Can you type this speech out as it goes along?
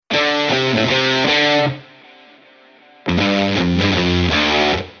You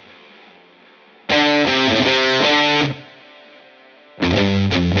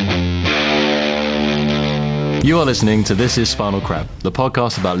are listening to This Is Spinal Crap, the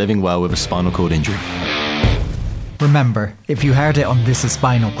podcast about living well with a spinal cord injury. Remember, if you heard it on This Is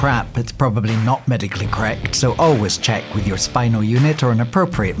Spinal Crap, it's probably not medically correct, so always check with your spinal unit or an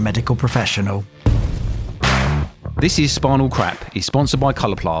appropriate medical professional. This Is Spinal Crap is sponsored by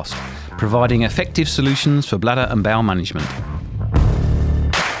Coloplast, providing effective solutions for bladder and bowel management.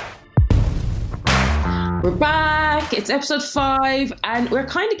 We're back, it's episode 5, and we're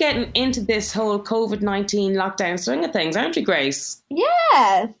kind of getting into this whole COVID-19 lockdown swing of things, aren't we, Grace?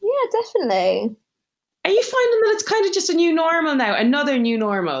 Yeah, definitely. Are you finding that it's kind of just a new normal now, another new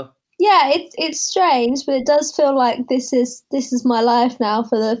normal? Yeah, it's strange, but it does feel like this is my life now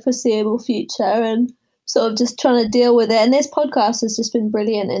for the foreseeable future, and sort of just trying to deal with it. And this podcast has just been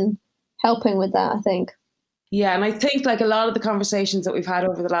brilliant in helping with that, I think. Yeah, and I think like a lot of the conversations that we've had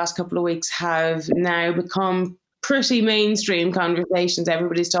over the last couple of weeks have now become pretty mainstream conversations.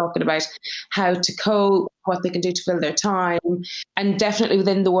 Everybody's talking about how to cope, what they can do to fill their time. And definitely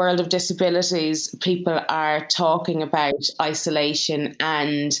within the world of disabilities, people are talking about isolation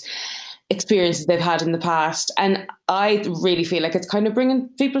and experiences they've had in the past. And I really feel like it's kind of bringing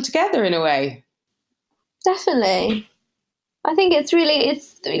people together in a way. Definitely. I think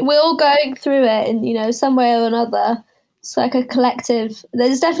we're all going through it in, some way or another. It's like there's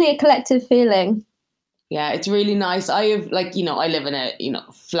definitely a collective feeling. Yeah, it's really nice. I have I live in a,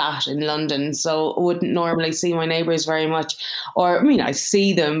 flat in London, so I wouldn't normally see my neighbours very much. Or, I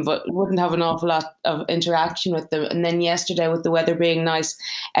see them, but wouldn't have an awful lot of interaction with them. And then yesterday, with the weather being nice,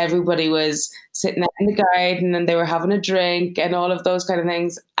 everybody was sitting out in the garden and they were having a drink and all of those kind of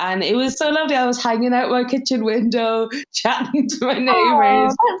things. And it was so lovely. I was hanging out my kitchen window, chatting to my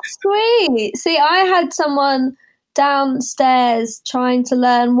neighbours. Oh, that's sweet. See, I had someone downstairs trying to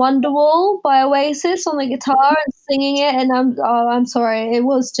learn Wonderwall by Oasis on the guitar and singing it, and I'm sorry, it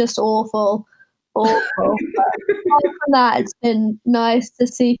was just awful. But apart from that, it's been nice to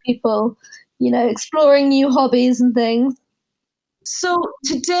see people, exploring new hobbies and things. So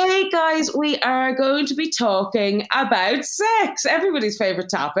today, guys, we are going to be talking about sex, everybody's favourite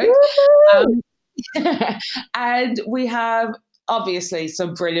topic. And we have obviously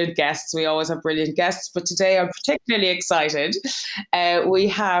some brilliant guests. We always have brilliant guests, but today I'm particularly excited. We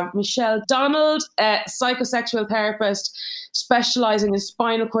have Michelle Donald, a psychosexual therapist specialising in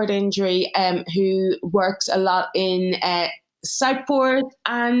spinal cord injury, who works a lot in Southport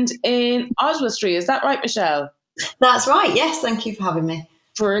and in Oswestry. Is that right, Michelle? That's right, yes. Thank you for having me.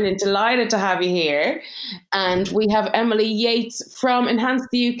 Brilliant. Delighted to have you here. And we have Emily Yates from Enhance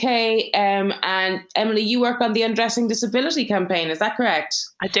the UK. And Emily, you work on the Undressing Disability campaign. Is that correct?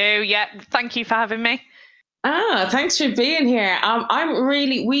 I do, yeah. Thank you for having me. Thanks for being here. I'm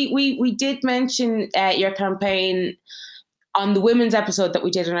really, we did mention your campaign on the women's episode that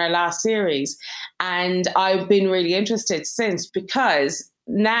we did in our last series. And I've been really interested since, because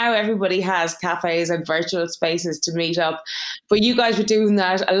now everybody has cafes and virtual spaces to meet up, but you guys were doing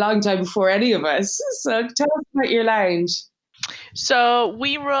that a long time before any of us. So tell us about your lounge. So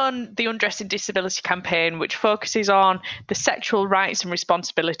we run the Undressing Disability campaign, which focuses on the sexual rights and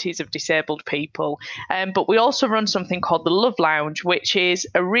responsibilities of disabled people. But we also run something called the Love Lounge, which is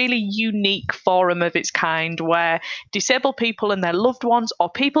a really unique forum of its kind where disabled people and their loved ones, or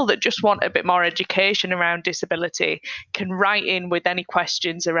people that just want a bit more education around disability, can write in with any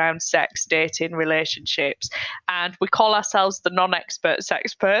questions around sex, dating, relationships. And we call ourselves the non-expert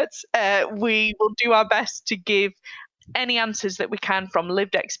sexperts. We will do our best to give any answers that we can from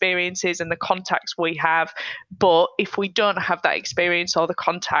lived experiences and the contacts we have. But if we don't have that experience or the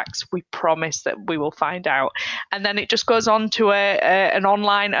contacts, we promise that we will find out. And then it just goes on to an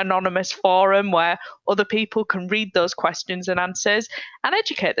online anonymous forum where other people can read those questions and answers and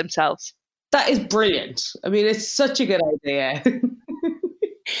educate themselves. That is brilliant. I mean, it's such a good idea.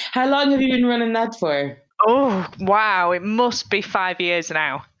 How long have you been running that for? Oh, wow. It must be 5 years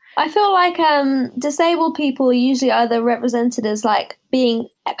now. I feel like disabled people are usually either represented as like being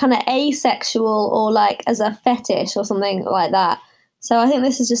kind of asexual or like as a fetish or something like that. So I think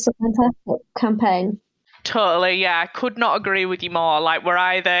this is just a fantastic campaign. Totally, yeah. I could not agree with you more. Like, we're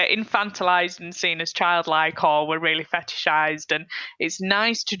either infantilized and seen as childlike, or we're really fetishized. And it's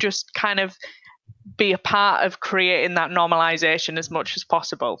nice to just kind of be a part of creating that normalization as much as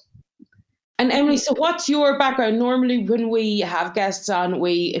possible. And Emily, so what's your background? Normally when we have guests on,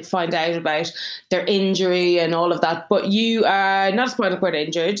 we find out about their injury and all of that, but you are not spinal cord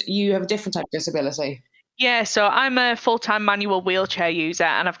injured. You have a different type of disability. Yeah, so I'm a full-time manual wheelchair user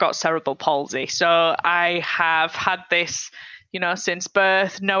and I've got cerebral palsy. So I have had this, since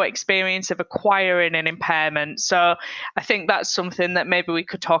birth, no experience of acquiring an impairment. So I think that's something that maybe we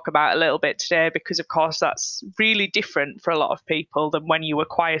could talk about a little bit today, because of course that's really different for a lot of people than when you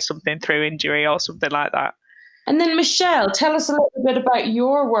acquire something through injury or something like that. And then Michelle, tell us a little bit about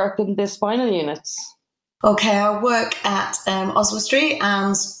your work in the spinal units. Okay, I work at Oswestry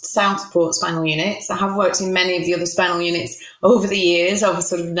and Southport spinal units. I have worked in many of the other spinal units over the years, over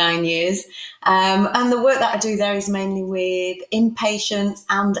sort of 9 years. And the work that I do there is mainly with inpatients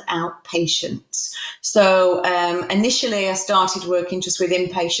and outpatients. So initially I started working just with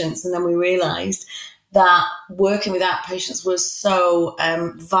inpatients, and then we realised that working with outpatients was so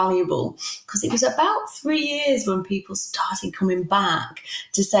valuable, because it was about 3 years when people started coming back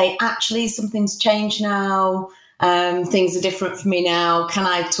to say, actually, something's changed now. Things are different for me now. Can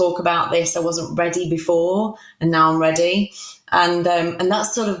I talk about this? I wasn't ready before, and now I'm ready. And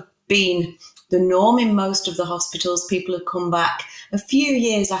that's sort of been the norm in most of the hospitals. People have come back a few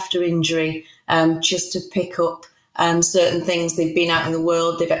years after injury just to pick up certain things. They've been out in the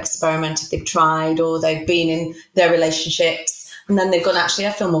world, they've experimented, they've tried, or they've been in their relationships, and then they've gone, actually,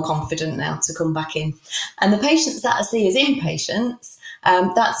 I feel more confident now to come back in. And the patients that I see as inpatients,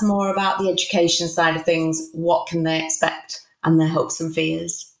 that's more about the education side of things. What can they expect, and their hopes and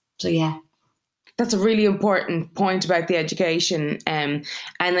fears. So, yeah. That's a really important point about the education. And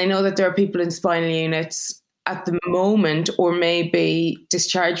I know that there are people in spinal units at the moment, or maybe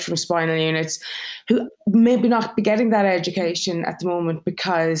discharged from spinal units, who maybe not be getting that education at the moment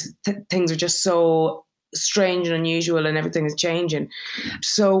because things are just so strange and unusual and everything is changing.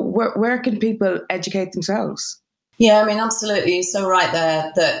 So where can people educate themselves? Yeah, I mean, absolutely. You're so right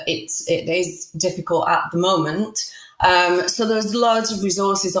there that it is difficult at the moment. So there's loads of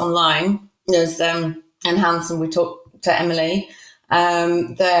resources online. There's Enhance, and we talked to Emily.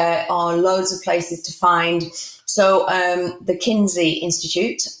 There are loads of places to find. So the Kinsey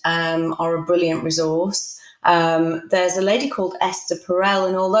Institute are a brilliant resource. There's a lady called Esther Perel,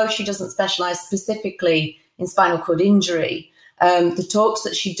 and although she doesn't specialise specifically in spinal cord injury, the talks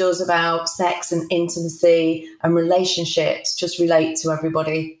that she does about sex and intimacy and relationships just relate to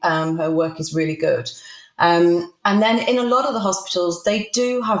everybody. Her work is really good. And then in a lot of the hospitals, they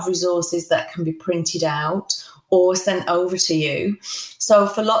do have resources that can be printed out or sent over to you. So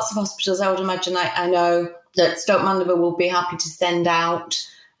for lots of hospitals, I would imagine, I know that Stoke Mandeville will be happy to send out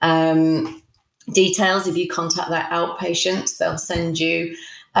details. If you contact their outpatients, they'll send you.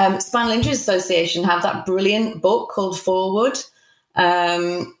 Spinal Injury Association have that brilliant book called Forward.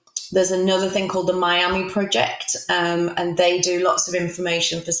 There's another thing called the Miami Project, and they do lots of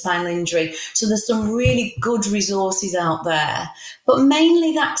information for spinal injury. So there's some really good resources out there, but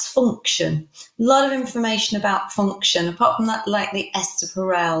mainly that's function. A lot of information about function. Apart from that, like the Esther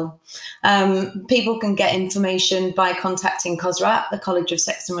Perel, people can get information by contacting COSRAT, the College of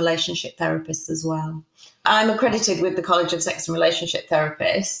Sex and Relationship Therapists, as well. I'm accredited with the College of Sex and Relationship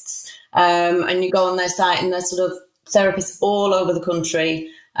Therapists, and you go on their site, and there's sort of therapists all over the country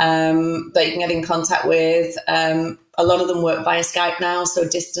that you can get in contact with. A lot of them work via Skype now, so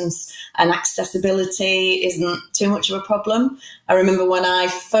distance and accessibility isn't too much of a problem. I remember when I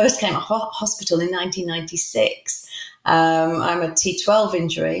first came to hospital in 1996, I'm a T12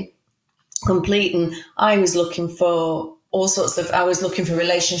 injury complete, and I was looking for I was looking for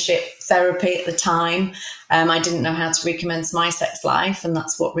relationship therapy at the time. I didn't know how to recommence my sex life, and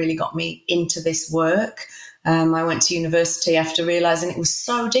that's what really got me into this work. I went to university after realising it was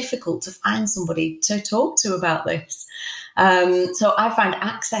so difficult to find somebody to talk to about this. So I found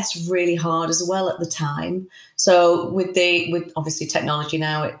access really hard as well at the time. So with obviously technology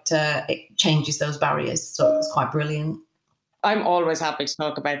now, it changes those barriers. So it was quite brilliant. I'm always happy to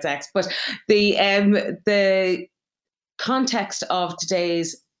talk about sex, but the context of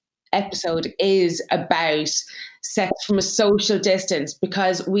today's episode is about sex from a social distance,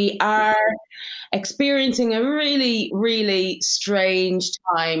 because we are experiencing a really, really strange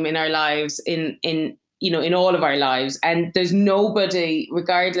time in our lives, in all of our lives, and there's nobody,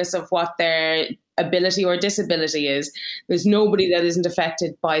 regardless of what their ability or disability is, there's nobody that isn't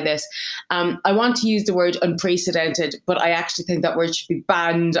affected by this. I want to use the word unprecedented, but I actually think that word should be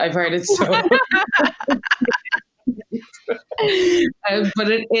banned. I've heard it so but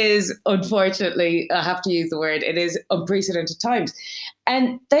it is, unfortunately, I have to use the word, it is unprecedented times.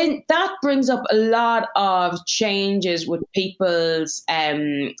 And then that brings up a lot of changes with people's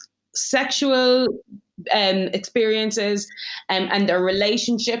sexual experiences and their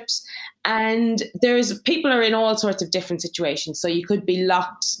relationships. And people are in all sorts of different situations. So you could be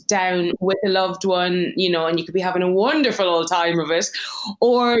locked down with a loved one, you know, and you could be having a wonderful old time of it.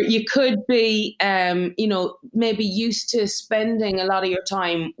 Or you could be, you know, maybe used to spending a lot of your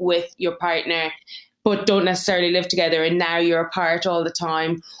time with your partner, but don't necessarily live together, and now you're apart all the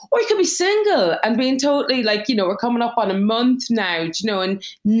time. Or you could be single and being totally like, you know, we're coming up on a month now, you know, and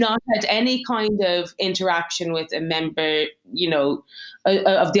not had any kind of interaction with a member, you know,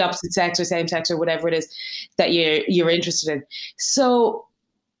 of the opposite sex or same sex or whatever it is that you're interested in. So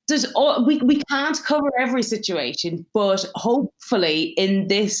we can't cover every situation, but hopefully in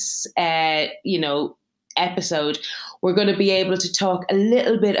this, you know, episode, we're going to be able to talk a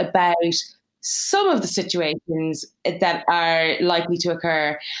little bit about some of the situations that are likely to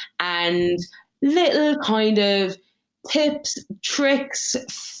occur and little kind of tips, tricks,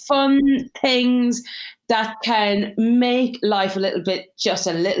 fun things that can make life just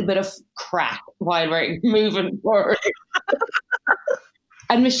a little bit of crack while we're moving forward.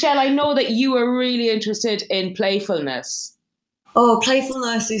 And Michelle, I know that you are really interested in playfulness. Oh,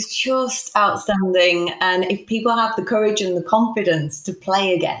 playfulness is just outstanding. And if people have the courage and the confidence to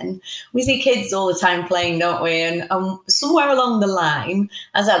play again, we see kids all the time playing, don't we? And somewhere along the line,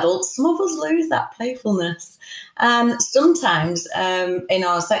 as adults, some of us lose that playfulness. And sometimes in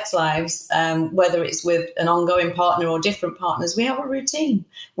our sex lives, whether it's with an ongoing partner or different partners, we have a routine.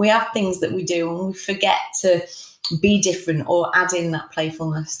 We have things that we do and we forget to be different or add in that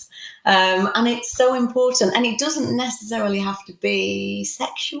playfulness. And it's so important, and it doesn't necessarily have to be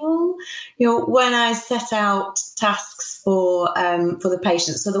sexual. You know, when I set out tasks for the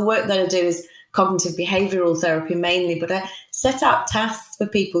patients, so the work that I do is cognitive behavioural therapy mainly, but I set out tasks for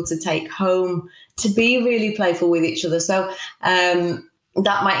people to take home to be really playful with each other. So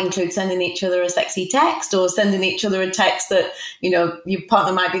that might include sending each other a sexy text, or sending each other a text that, you know, your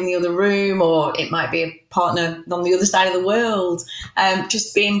partner might be in the other room, or it might be a partner on the other side of the world.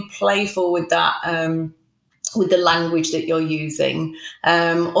 Just being playful with that, with the language that you're using.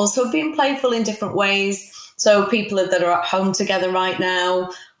 Also being playful in different ways. So people that are at home together right now,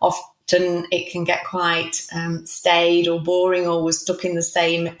 often it can get quite staid or boring, or we're stuck in the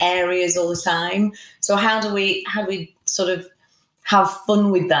same areas all the time. So how do we sort of have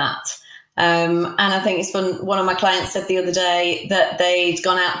fun with that? And I think it's fun. One of my clients said the other day that they'd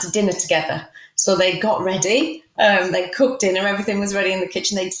gone out to dinner together. So they got ready, they cooked dinner, everything was ready in the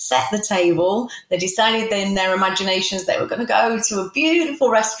kitchen. They'd set the table. They decided in their imaginations they were going to go to a beautiful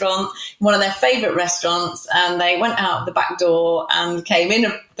restaurant, one of their favourite restaurants, and they went out the back door and came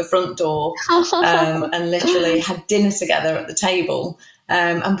in the front door and literally had dinner together at the table.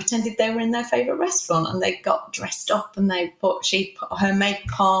 And pretended they were in their favourite restaurant, and they got dressed up, and she put her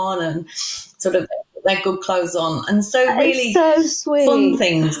makeup on and sort of their good clothes on. And so that really so sweet. Fun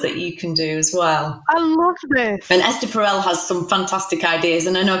things that you can do as well. I love this. And Esther Perel has some fantastic ideas.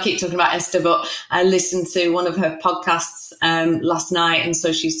 And I know I keep talking about Esther, but I listened to one of her podcasts last night, and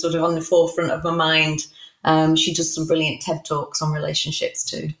so she's sort of on the forefront of my mind. She does some brilliant TED Talks on relationships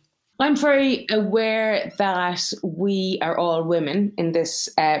too. I'm very aware that we are all women in this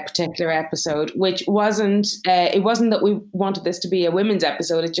particular episode, which wasn't that we wanted this to be a women's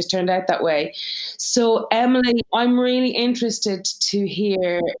episode. It just turned out that way. So, Emily, I'm really interested to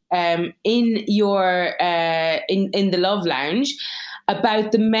hear in your in the Love Lounge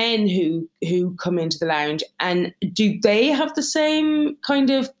about the men who come into the lounge, and do they have the same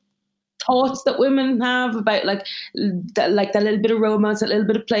kind of thoughts that women have about like that little bit of romance, a little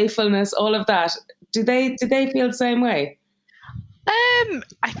bit of playfulness, all of that? Do they feel the same way?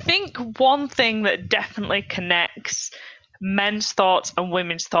 I think one thing that definitely connects men's thoughts and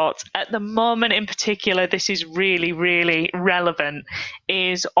women's thoughts at the moment in particular, this is really, really relevant,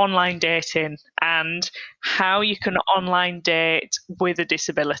 is online dating and how you can online date with a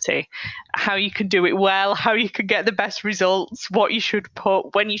disability, how you can do it well, how you can get the best results, what you should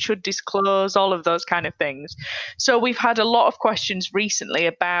put, when you should disclose, all of those kind of things. So we've had a lot of questions recently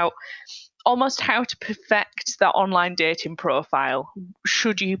about almost how to perfect that online dating profile.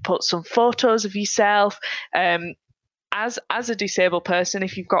 Should you put some photos of yourself? As a disabled person,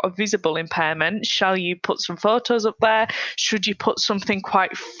 if you've got a visible impairment, shall you put some photos up there? Should you put something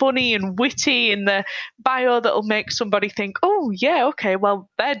quite funny and witty in the bio that'll make somebody think, oh, yeah, okay, well,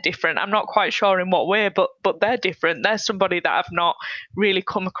 they're different. I'm not quite sure in what way, but they're different. They're somebody that I've not really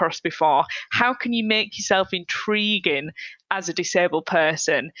come across before. How can you make yourself intriguing as a disabled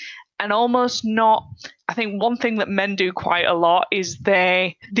person? And almost not, I think one thing that men do quite a lot is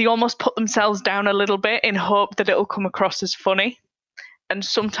they almost put themselves down a little bit in hope that it'll come across as funny. And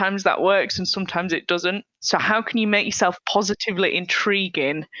sometimes that works and sometimes it doesn't. So how can you make yourself positively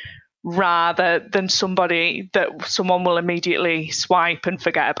intriguing rather than somebody that someone will immediately swipe and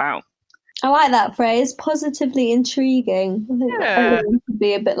forget about. I like that phrase, positively intriguing. I think that could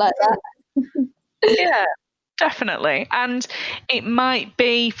be a bit like that. Yeah, definitely. And it might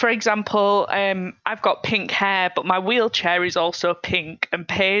be, for example, I've got pink hair, but my wheelchair is also pink and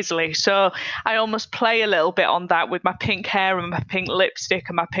paisley. So I almost play a little bit on that with my pink hair and my pink lipstick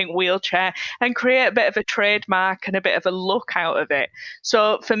and my pink wheelchair, and create a bit of a trademark and a bit of a look out of it.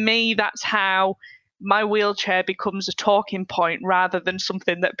 So for me, that's how my wheelchair becomes a talking point rather than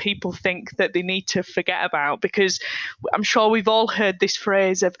something that people think that they need to forget about. Because I'm sure we've all heard this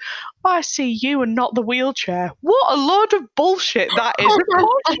phrase of, oh, I see you and not the wheelchair. What a load of bullshit that is. Of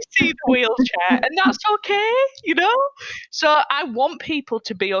course you see the wheelchair, and that's okay, you know? So I want people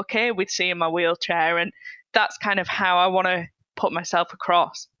to be okay with seeing my wheelchair, and that's kind of how I want to put myself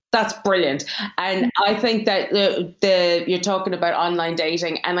across. That's brilliant. And I think that you're talking about online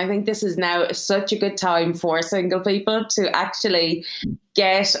dating, and I think this is now such a good time for single people to actually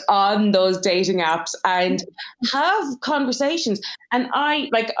get on those dating apps and have conversations. And I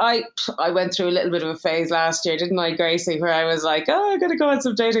went through a little bit of a phase last year, didn't I, Gracie, where I was like, oh, I'm going to go on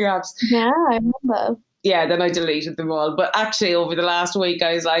some dating apps. Yeah, I remember. Yeah, then I deleted them all. But actually, over the last week,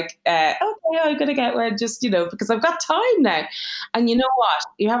 I was like, okay, I'm going to get one just, because I've got time now. And you know what?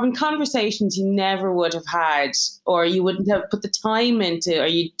 You're having conversations you never would have had, or you wouldn't have put the time into, or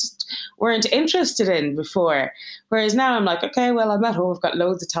you just weren't interested in before. Whereas now I'm like, okay, well, I'm at home, I've got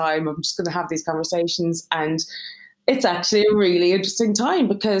loads of time, I'm just going to have these conversations. And it's actually a really interesting time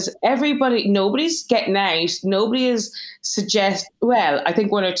because nobody's getting out. Nobody is I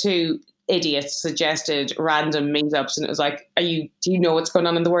think one or two idiots suggested random meetups, and it was like, do you know what's going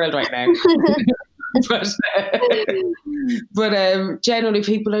on in the world right now? but generally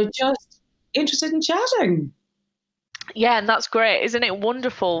people are just interested in chatting. Yeah, and that's great. Isn't it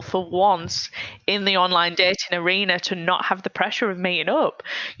wonderful for once in the online dating arena to not have the pressure of meeting up?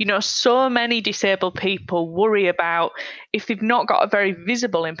 So many disabled people worry about, if they've not got a very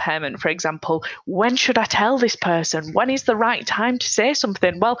visible impairment, for example, when should I tell this person? When is the right time to say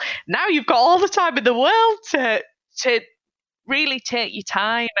something? Well, now you've got all the time in the world to really take your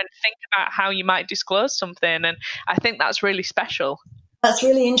time and think about how you might disclose something. And I think that's really special. That's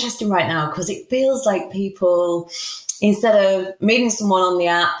really interesting right now because it feels like people, instead of meeting someone on the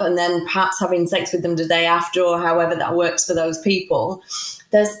app and then perhaps having sex with them the day after or however that works for those people,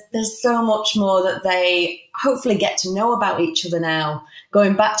 there's so much more that they hopefully get to know about each other now,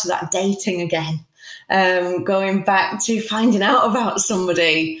 going back to that dating again, going back to finding out about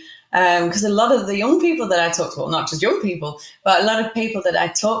somebody. Because a lot of the young people that I talk to, well, not just young people, but a lot of people that I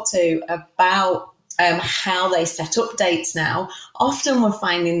talk to about how they set up dates now, often we're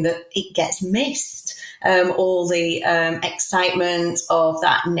finding that it gets missed. All the excitement of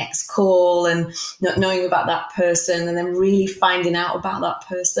that next call and not knowing about that person and then really finding out about that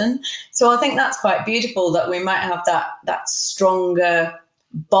person. So I think that's quite beautiful that we might have that stronger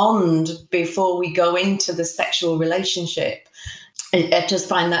bond before we go into the sexual relationship. I just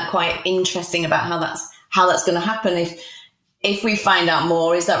find that quite interesting about how that's going to happen. If we find out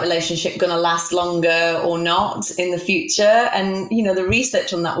more, is that relationship going to last longer or not in the future? And, the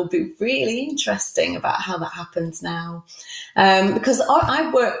research on that will be really interesting about how that happens now. Because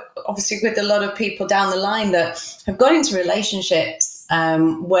I work, obviously, with a lot of people down the line that have got into relationships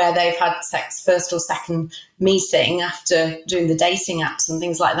where they've had sex first or second meeting after doing the dating apps and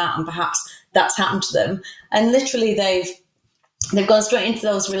things like that. And perhaps that's happened to them. And literally they've gone straight into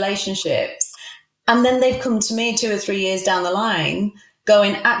those relationships. And then they've come to me 2 or 3 years down the line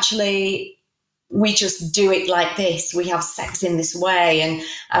going, actually, we just do it like this. We have sex in this way.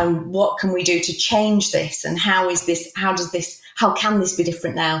 And what can we do to change this? And how can this be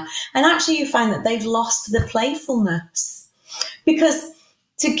different now? And actually you find that they've lost the playfulness, because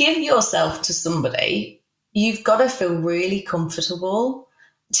to give yourself to somebody, you've got to feel really comfortable.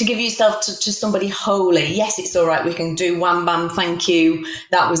 To give yourself to somebody wholly, yes, it's all right, we can do wham, bam, thank you,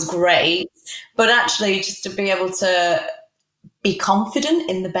 that was great. But actually just to be able to be confident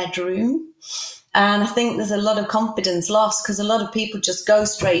in the bedroom. And I think there's a lot of confidence lost because a lot of people just go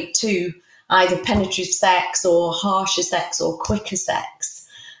straight to either penetrative sex or harsher sex or quicker sex.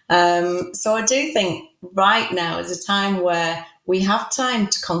 So I do think right now is a time where we have time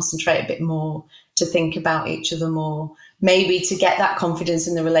to concentrate a bit more, to think about each other more, maybe to get that confidence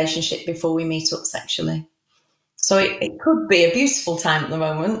in the relationship before we meet up sexually. So it could be a beautiful time at the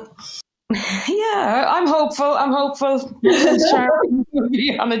moment. Yeah, I'm hopeful. We'll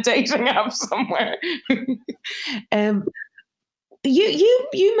be on a dating app somewhere.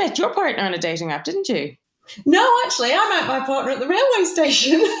 You met your partner on a dating app, didn't you? No, actually, I met my partner at the railway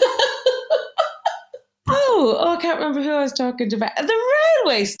station. I can't remember who I was talking to about. The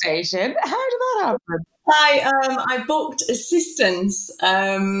railway station. How did that happen? I booked assistance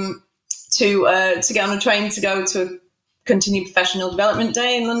to get on a train to go to a continued professional development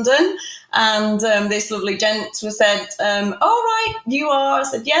day in London. And this lovely gent was said, all right, you are. I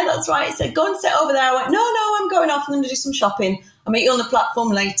said, yeah, that's right. He said, go and sit over there. I went, no, I'm going off. I'm going to do some shopping. I'll meet you on the platform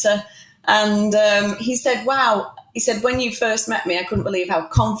later. And he said, wow. He said, when you first met me, I couldn't believe how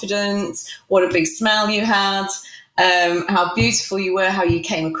confident, what a big smile you had, how beautiful you were, how you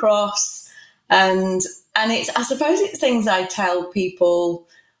came across. And it's, I suppose it's things I tell people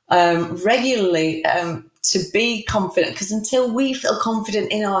regularly, to be confident, because until we feel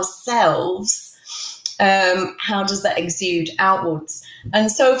confident in ourselves, how does that exude outwards?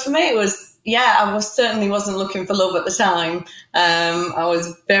 And so for me, it was, I certainly wasn't looking for love at the time. I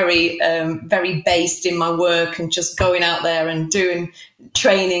was very, very based in my work and just going out there and doing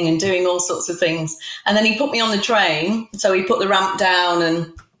training and doing all sorts of things. And then he put me on the train. So he put the ramp down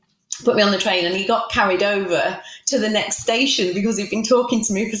and put me on the train, and he got carried over to the next station because he'd been talking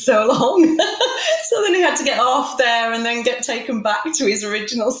to me for so long. So then he had to get off there and then get taken back to his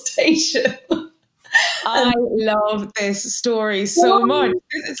original station. I love this story so much.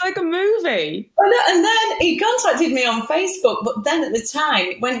 It's like a movie. And then he contacted me on Facebook, but then at the time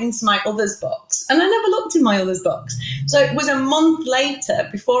it went into my others box, and I never looked in my others box. So it was a month later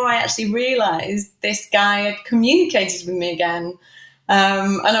before I actually realised this guy had communicated with me again.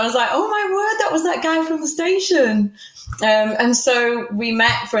 And I was like, oh my word, that was that guy from the station. And so we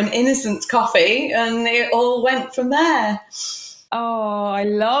met for an innocent coffee, and it all went from there. Oh, I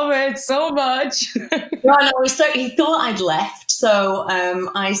love it so much. So he thought I'd left. So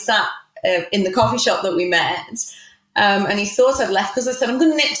I sat in the coffee shop that we met, and he thought I'd left because I said, I'm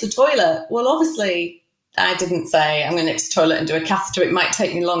going to nip to the toilet. Well, obviously, I didn't say I'm going to nip to the toilet and do a catheter. It might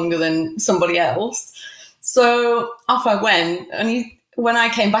take me longer than somebody else. So off I went, and when I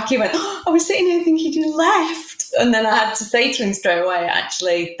came back, he went, I was sitting here thinking you left. And then I had to say to him straight away,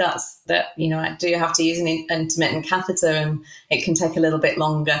 actually, I do have to use an intermittent catheter and it can take a little bit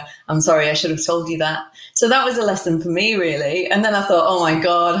longer. I'm sorry, I should have told you that. So that was a lesson for me, really. And then I thought, oh my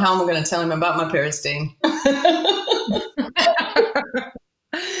God, how am I going to tell him about my Peristeen?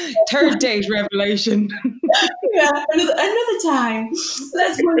 Third date revelation. Yeah, another time.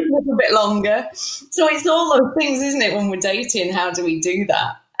 Let's wait a little bit longer. So it's all those things, isn't it, when we're dating? How do we do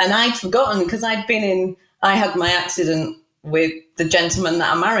that? And I'd forgotten because I had my accident with the gentleman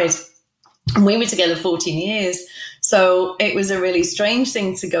that I married. And we were together 14 years. So it was a really strange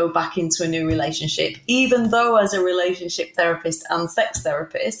thing to go back into a new relationship, even though as a relationship therapist and sex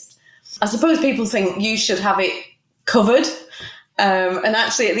therapist, I suppose people think you should have it covered. And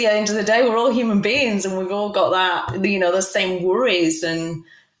actually, at the end of the day, we're all human beings and we've all got that, the same worries and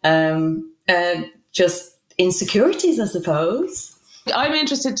just insecurities, I suppose. I'm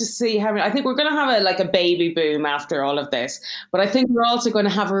interested to see I think we're going to have a baby boom after all of this, but I think we're also going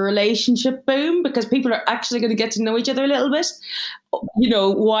to have a relationship boom because people are actually going to get to know each other a little bit,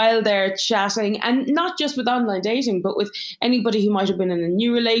 while they're chatting, and not just with online dating, but with anybody who might have been in a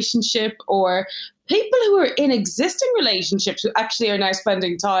new relationship or people who are in existing relationships who actually are now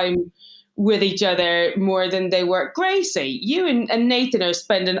spending time with each other more than they were. Gracie, you and Nathan are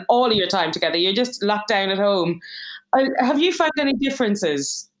spending all of your time together. You're just locked down at home. Have you found any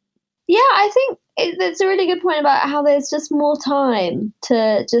differences? Yeah, I think it's a really good point about how there's just more time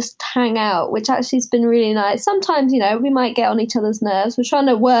to just hang out, which actually has been really nice. Sometimes, we might get on each other's nerves. We're trying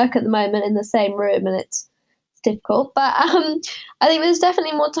to work at the moment in the same room and it's difficult. But I think there's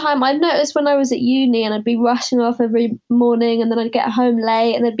definitely more time. I've noticed when I was at uni and I'd be rushing off every morning and then I'd get home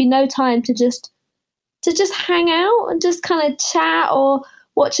late and there'd be no time to just hang out and just kind of chat or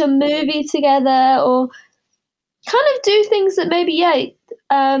watch a movie together or kind of do things that maybe,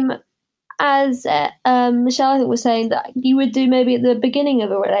 as Michelle, I think, was saying, that you would do maybe at the beginning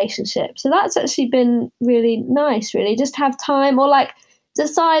of a relationship. So that's actually been really nice, really. Just have time or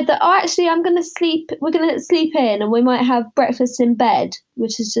decide that, actually, we're going to sleep in and we might have breakfast in bed,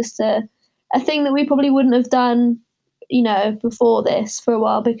 which is just a thing that we probably wouldn't have done, before this for a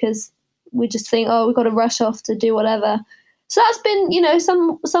while because we just think, we've got to rush off to do whatever. So that's been,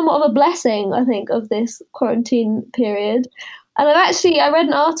 somewhat of a blessing, I think, of this quarantine period. And I read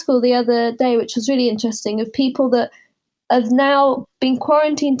an article the other day, which was really interesting, of people that have now been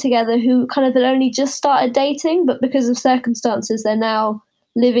quarantined together who kind of had only just started dating, but because of circumstances, they're now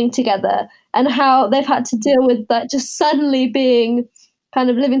living together, and how they've had to deal with that just suddenly being kind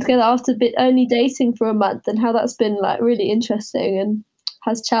of living together after only dating for a month, and how that's been really interesting and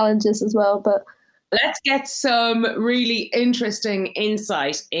has challenges as well. But let's get some really interesting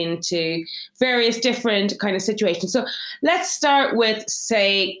insight into various different kind of situations. So let's start with,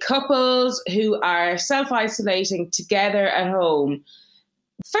 say, couples who are self-isolating together at home.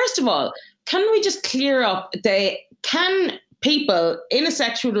 First of all, can we just clear up can people in a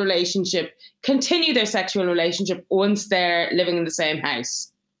sexual relationship continue their sexual relationship once they're living in the same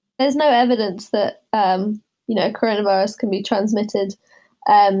house? There's no evidence that, coronavirus can be transmitted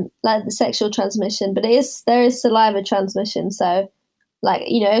like the sexual transmission, but there is saliva transmission. So,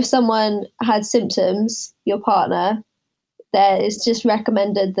 if someone had symptoms, your partner, there is just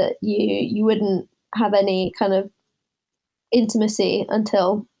recommended that you wouldn't have any kind of intimacy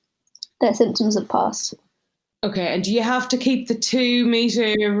until their symptoms have passed. Okay, and do you have to keep the 2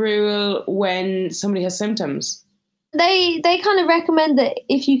 meter rule when somebody has symptoms? They kind of recommend that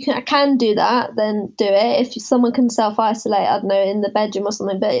if you can do that, then do it. If someone can self-isolate, I don't know, in the bedroom or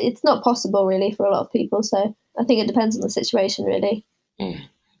something, but it's not possible really for a lot of people. So I think it depends on the situation, really.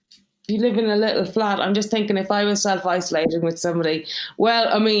 You live in a little flat. I'm just thinking if I was self-isolating with somebody, well,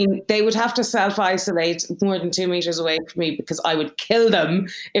 I mean, they would have to self-isolate more than 2 meters away from me because I would kill them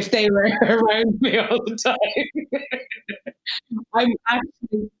if they were around me all the time.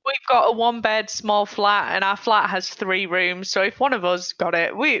 We've got a 1-bed small flat, and our flat has 3 rooms. So if one of us got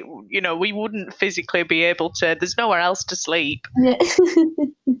it, we wouldn't physically be able to. There's nowhere else to sleep. Yeah.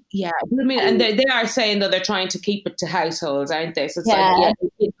 Yeah, I mean, and they are saying that they're trying to keep it to households, aren't they? So it's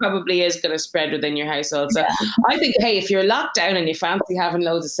it probably is going to spread within your household. So I think, hey, if you're locked down and you fancy having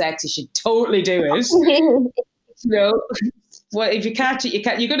loads of sex, you should totally do it. Well, if you catch it,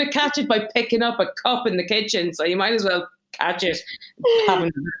 you're going to catch it by picking up a cup in the kitchen. So you might as well catch it having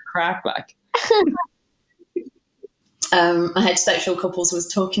a crack like. A heterosexual couples was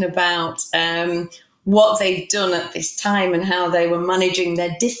talking about what they'd done at this time and how they were managing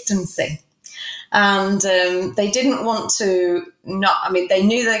their distancing. And they didn't want to they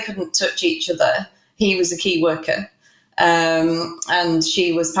knew they couldn't touch each other. He was a key worker and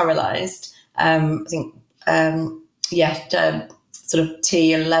she was paralysed. I think, sort of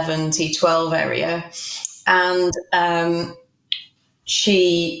T11, T12 area. And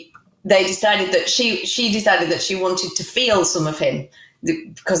she decided that she wanted to feel some of him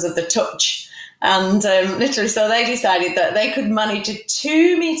because of the touch. And literally, so they decided that they could manage a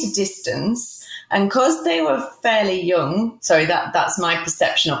 2 meter distance. And because they were fairly young, that's my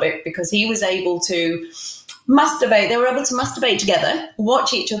perception of it, because he was able to masturbate. They were able to masturbate together,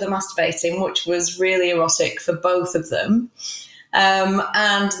 watch each other masturbating, which was really erotic for both of them.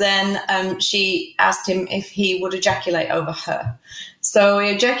 And then she asked him if he would ejaculate over her. So he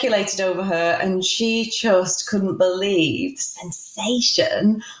ejaculated over her, and she just couldn't believe the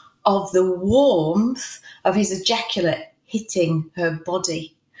sensation of the warmth of his ejaculate hitting her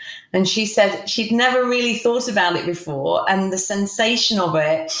body. And she said she'd never really thought about it before, and the sensation of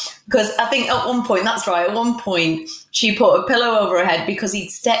it, because I think at one point she put a pillow over her head because he'd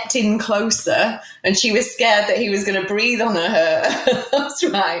stepped in closer and she was scared that he was going to breathe on her. That's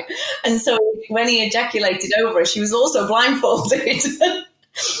right. And so when he ejaculated over her, she was also blindfolded.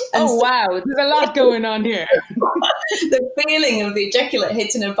 Wow, there's a lot going on here. The feeling of the ejaculate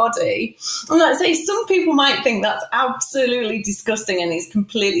hitting her body. And like I say, some people might think that's absolutely disgusting and it's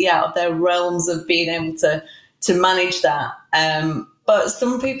completely out of their realms of being able to manage that. But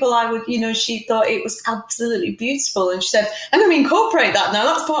some people she thought it was absolutely beautiful. And she said, I'm going to incorporate that now.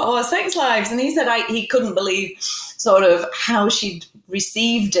 That's part of our sex lives. And he said he couldn't believe sort of how she'd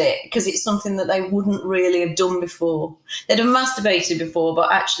received it, because it's something that they wouldn't really have done before. They'd have masturbated before, but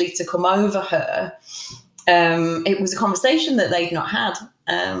actually to come over her, it was a conversation that they'd not had.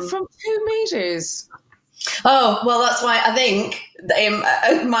 From 2 meters? Oh, well, that's why I think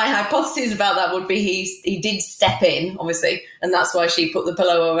my hypothesis about that would be he did step in, obviously, and that's why she put the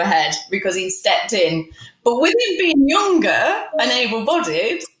pillow over her head, because he stepped in. But with him being younger and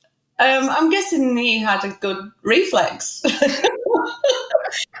able-bodied, I'm guessing he had a good reflex.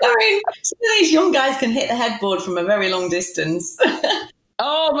 I mean, some of these young guys can hit the headboard from a very long distance.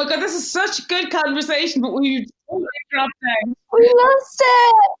 Oh my God, this is such a good conversation, but we totally dropped down. We lost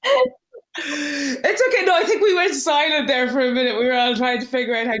it. It's okay. No, I think we went silent there for a minute. We were all trying to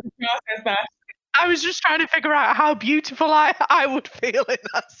figure out how to process that. I was just trying to figure out how beautiful I would feel in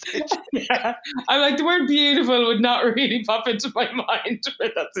that situation. Yeah. I'm like, the word beautiful would not really pop into my mind for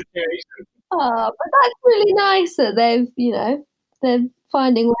that situation. Oh, but that's really nice that they're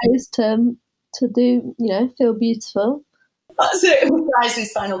finding ways to do, feel beautiful. That's it. With guys with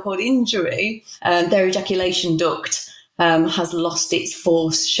spinal cord injury, their ejaculation duct has lost its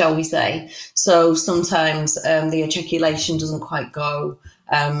force, shall we say. So sometimes the ejaculation doesn't quite go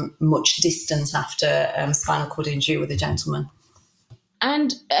much distance after spinal cord injury with a gentleman.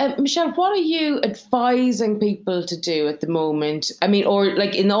 And Michelle, what are you advising people to do at the moment? I mean, or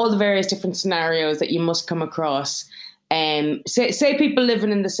like in all the various different scenarios that you must come across. Say people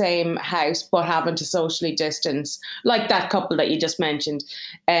living in the same house but having to socially distance, like that couple that you just mentioned.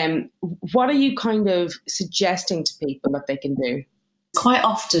 What are you kind of suggesting to people that they can do? Quite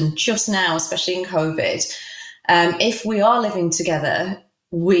often, just now, especially in COVID, if we are living together,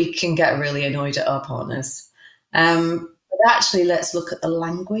 we can get really annoyed at our partners. But actually, let's look at the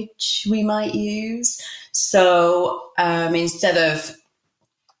language we might use. So instead of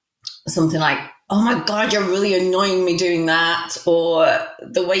something like, "Oh my God, you're really annoying me doing that," or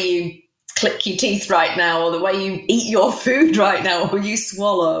 "the way you click your teeth right now," or "the way you eat your food right now," or "you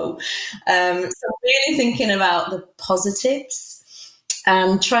swallow." So really thinking about the positives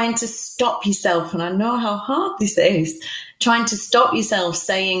and trying to stop yourself, and I know how hard this is, trying to stop yourself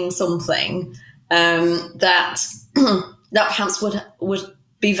saying something that perhaps would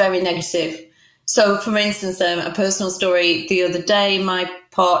be very negative. So, for instance, a personal story, the other day, my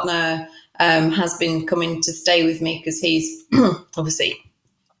partner has been coming to stay with me because he's obviously,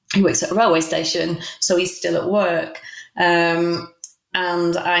 he works at a railway station, so he's still at work.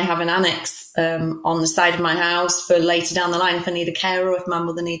 And I have an annex on the side of my house for later down the line if I need a carer or if my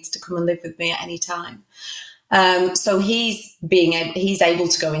mother needs to come and live with me at any time. So he's able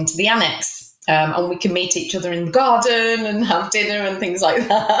to go into the annex. And we can meet each other in the garden and have dinner and things like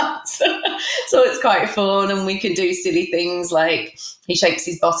that. So it's quite fun, and we can do silly things like he shakes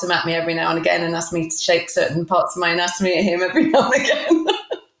his bottom at me every now and again and asks me to shake certain parts of my anatomy at him every now and again.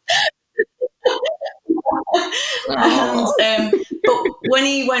 But when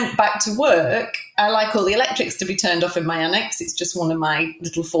he went back to work, I like all the electrics to be turned off in my annex. It's just one of my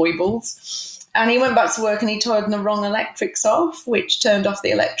little foibles. And he went back to work and he turned the wrong electrics off, which turned off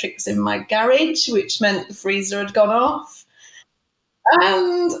the electrics in my garage, which meant the freezer had gone off.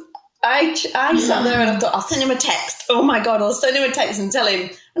 And I sat there and I thought, I'll send him a text. Oh my God, I'll send him a text and tell him.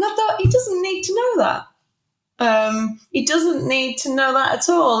 And I thought, he doesn't need to know that. He doesn't need to know that at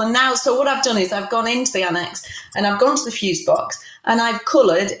all. And now, so what I've done is I've gone into the annex and I've gone to the fuse box and I've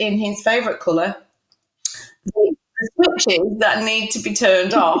coloured in his favourite colour the switches that need to be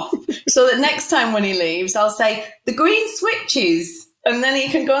turned off, so that next time when he leaves, I'll say, "The green switches," and then he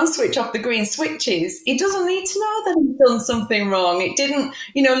can go and switch off the green switches. He doesn't need to know that he's done something wrong. It didn't,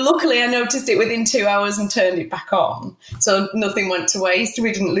 luckily I noticed it within 2 hours and turned it back on. So nothing went to waste.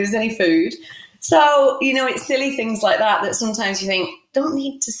 We didn't lose any food. So, it's silly things like that sometimes you think, don't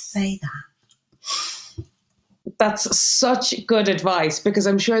need to say that. That's such good advice, because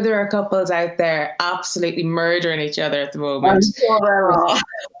I'm sure there are couples out there absolutely murdering each other at the moment. I'm sure there are.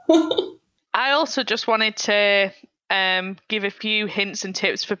 I also just wanted to give a few hints and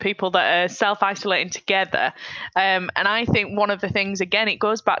tips for people that are self-isolating together. And I think one of the things, again, it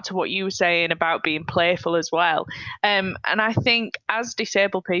goes back to what you were saying about being playful as well. And I think as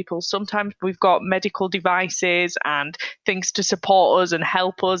disabled people, sometimes we've got medical devices and things to support us and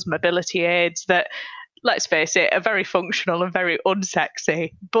help us, mobility aids that, let's face it, are very functional and very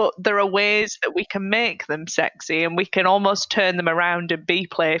unsexy, but there are ways that we can make them sexy and we can almost turn them around and be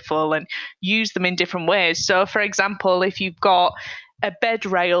playful and use them in different ways. So, for example, if you've got a bed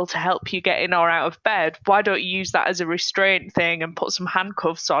rail to help you get in or out of bed, why don't you use that as a restraint thing and put some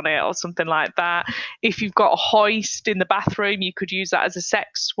handcuffs on it or something like that? If you've got a hoist in the bathroom, you could use that as a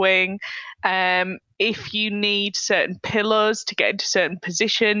sex swing. If you need certain pillows to get into certain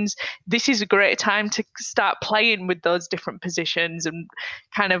positions, this is a great time to start playing with those different positions and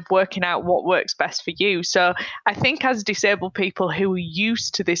kind of working out what works best for you. So I think as disabled people who are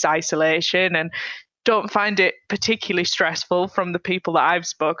used to this isolation and don't find it particularly stressful from the people that I've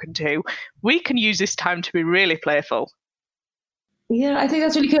spoken to, we can use this time to be really playful. Yeah, I think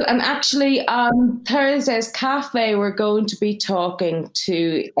that's really cool. And actually, on Thursday's cafe, we're going to be talking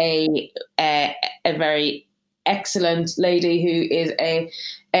to a very excellent lady who is an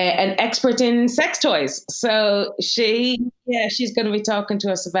expert in sex toys. So she's going to be talking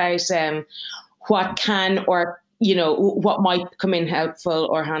to us about what can or what might come in helpful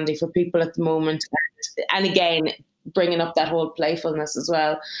or handy for people at the moment, and again bringing up that whole playfulness as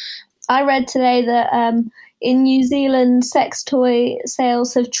well. I read today that in New Zealand, sex toy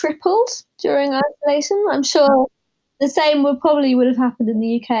sales have tripled during isolation. I'm sure the same would have happened in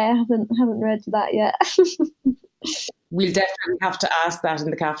the UK. I haven't read that yet. We'll definitely have to ask that in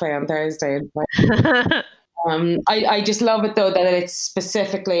the cafe on Thursday. I just love it, though, that it's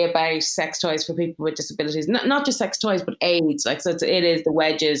specifically about sex toys for people with disabilities. Not just sex toys, but aids. Like, so it is the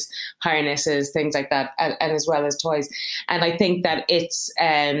wedges, harnesses, things like that, and as well as toys. And I think that it's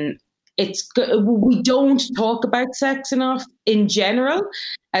good. We don't talk about sex enough in general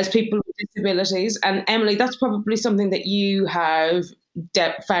as people with disabilities. And Emily, that's probably something that you have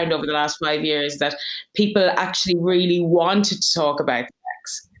found over the last 5 years, that people actually really wanted to talk about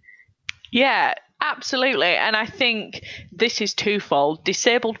sex. Yeah, absolutely. And I think this is twofold.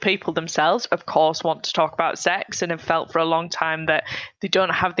 Disabled people themselves, of course, want to talk about sex and have felt for a long time that they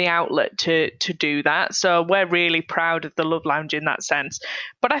don't have the outlet to do that. So we're really proud of the Love Lounge in that sense.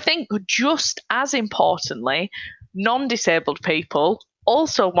 But I think just as importantly, non-disabled people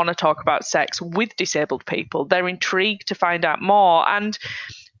also want to talk about sex with disabled people. They're intrigued to find out more. And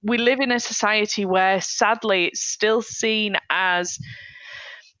we live in a society where, sadly, it's still seen as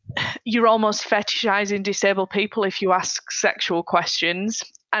you're almost fetishizing disabled people if you ask sexual questions.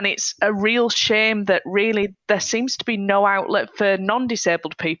 And it's a real shame that really there seems to be no outlet for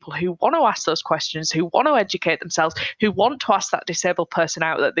non-disabled people who want to ask those questions, who want to educate themselves, who want to ask that disabled person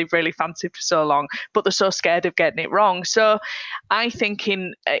out that they've really fancied for so long, but they're so scared of getting it wrong. So I think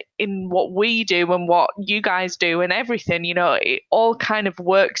in what we do and what you guys do and everything, you know, it all kind of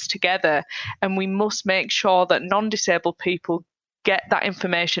works together, and we must make sure that non-disabled people get that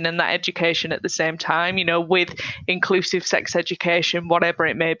information and that education at the same time, you know, with inclusive sex education, whatever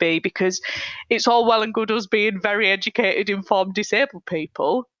it may be, because it's all well and good us being very educated, informed disabled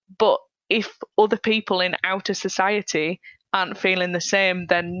people, but if other people in outer society aren't feeling the same,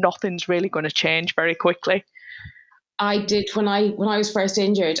 then nothing's really going to change very quickly. I did when I was first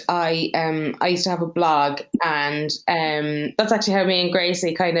injured. I used to have a blog, and that's actually how me and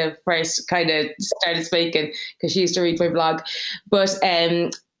Gracie first started speaking, because she used to read my blog. But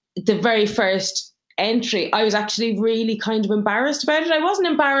the very first entry, I was actually really kind of embarrassed about it. I wasn't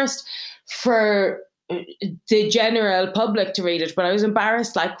embarrassed for the general public to read it, but I was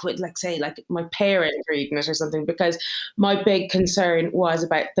embarrassed, like my parents reading it or something, because my big concern was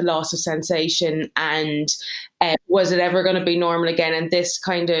about the loss of sensation and was it ever going to be normal again, and this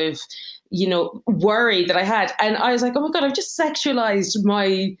kind of, you know, worry that I had. And I was like, oh my God, I've just sexualized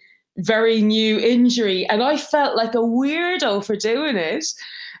my very new injury, and I felt like a weirdo for doing it.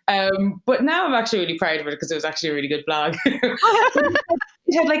 But now I'm actually really proud of it, because it was actually a really good blog.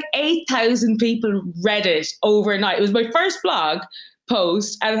 It had like 8,000 people read it overnight. It was my first blog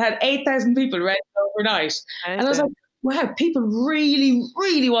post, and it had 8,000 people read it overnight. And I was like, wow, people really,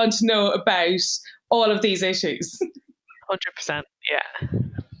 really want to know about all of these issues. 100%, yeah.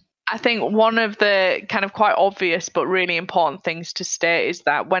 I think one of the kind of quite obvious but really important things to state is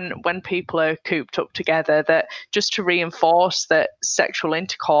that when people are cooped up together, that just to reinforce that sexual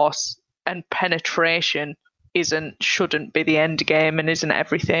intercourse and penetration shouldn't be the end game and isn't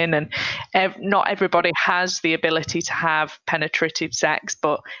everything, and not everybody has the ability to have penetrative sex,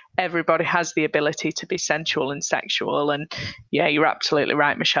 but everybody has the ability to be sensual and sexual. And yeah, you're absolutely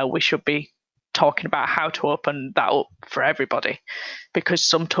right, Michelle, we should be talking about how to open that up for everybody, because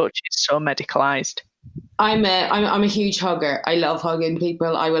some touch is so medicalized. I'm a huge hugger. I love hugging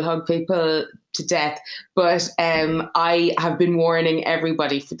people. I will hug people to death. But I have been warning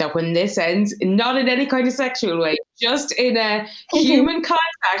everybody that when this ends, not in any kind of sexual way, just in a human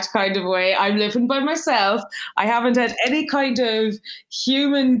contact kind of way, I'm living by myself. I haven't had any kind of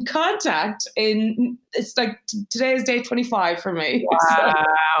human contact it's like today is day 25 for me.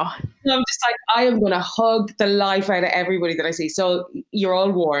 Wow. So I'm just like, I am going to hug the life out of everybody that I see. So you're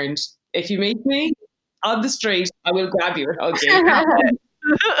all warned. If you meet me on the street, I will grab you and hug you.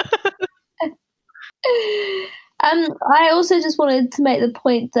 I also just wanted to make the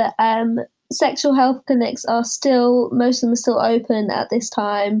point that sexual health clinics are most of them are still open at this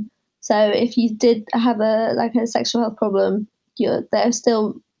time. So if you did have a sexual health problem, there are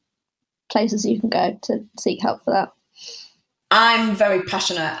still places you can go to seek help for that. I'm very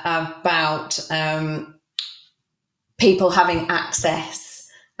passionate about people having access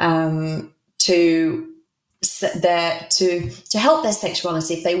to help their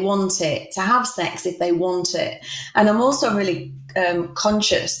sexuality if they want it, to have sex if they want it. And I'm also really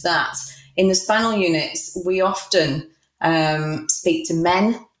conscious that in the spinal units, we often speak to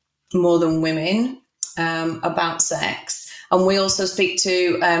men more than women about sex. And we also speak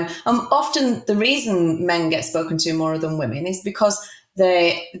to, often the reason men get spoken to more than women is because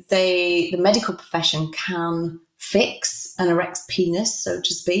the medical profession can fix an erect penis, so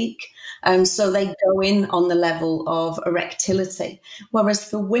to speak. So they go in on the level of erectility. Whereas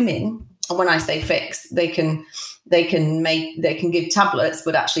for women, and when I say fix, they can they can give tablets,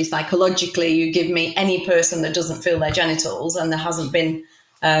 but actually psychologically you give me any person that doesn't feel their genitals and there hasn't been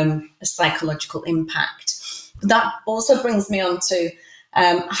a psychological impact. That also brings me on to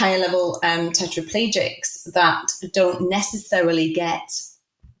higher level tetraplegics that don't necessarily get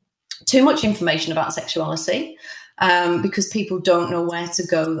too much information about sexuality because people don't know where to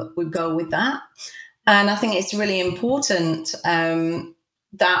go with that. And I think it's really important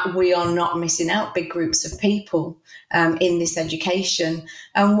that we are not missing out big groups of people in this education.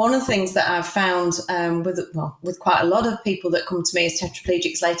 And one of the things that I've found with quite a lot of people that come to me as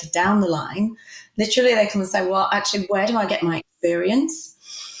tetraplegics later down the line, literally they come and say, well, actually, where do I get my experience?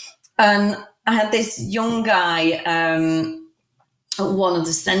 And I had this young guy at one of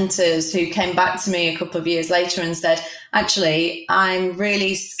the centres who came back to me a couple of years later and said, actually, I'm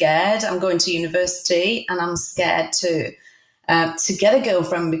really scared. I'm going to university and I'm scared to get a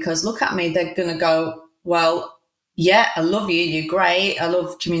girlfriend because look at me, they're going to go, well, yeah, I love you, you're great, I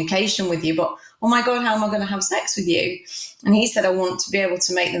love communication with you, but oh my God, how am I going to have sex with you? And he said, I want to be able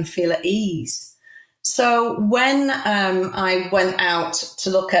to make them feel at ease. So when I went out to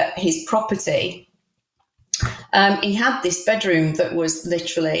look at his property, he had this bedroom that was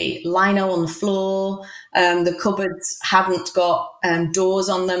literally lino on the floor. The cupboards hadn't got doors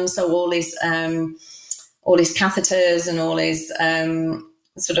on them, so all his catheters and all his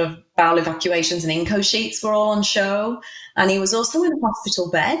sort of bowel evacuations and inco sheets were all on show. And he was also in a hospital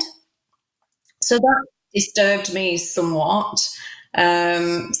bed. So that disturbed me somewhat,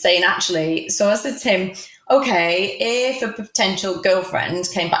 saying actually, so I said to him, okay, if a potential girlfriend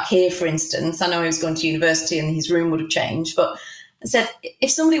came back here, for instance, I know he was going to university and his room would have changed, but I said,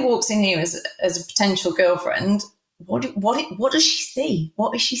 if somebody walks in here as a potential girlfriend, what does she see?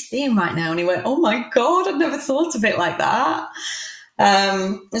 What is she seeing right now? And he went, oh my God, I've never thought of it like that.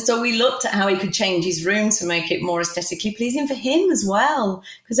 And so we looked at how he could change his room to make it more aesthetically pleasing for him as well.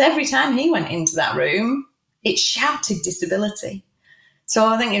 Because every time he went into that room, it shouted disability. So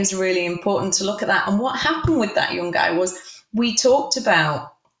I think it was really important to look at that. And what happened with that young guy was we talked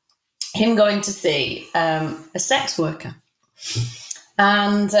about him going to see a sex worker.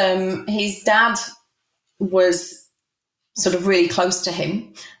 And his dad was sort of really close to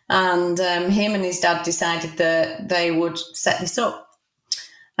him. And him and his dad decided that they would set this up.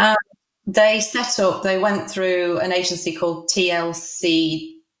 They went through an agency called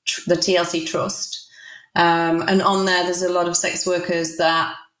TLC, the TLC Trust. And on there's a lot of sex workers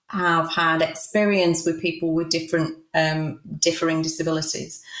that have had experience with people with different differing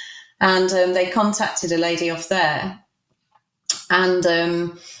disabilities. And they contacted a lady off there.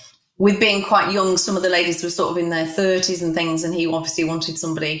 And with being quite young, some of the ladies were sort of in their 30s and things, and he obviously wanted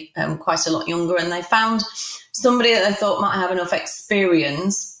somebody quite a lot younger. And they found somebody that they thought might have enough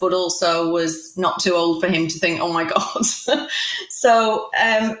experience, but also was not too old for him to think, oh my God. So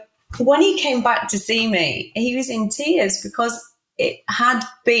when he came back to see me, he was in tears because it had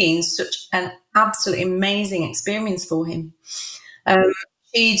been such an absolutely amazing experience for him.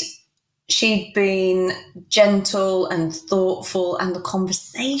 She'd been gentle and thoughtful, and the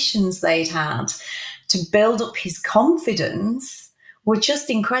conversations they'd had to build up his confidence were just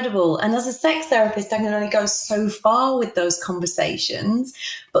incredible. And as a sex therapist, I can only go so far with those conversations.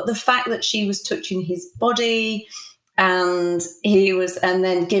 But the fact that she was touching his body and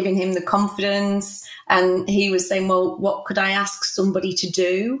then giving him the confidence, and he was saying, well, what could I ask somebody to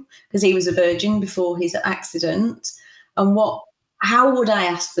do? Because he was a virgin before his accident. And how would I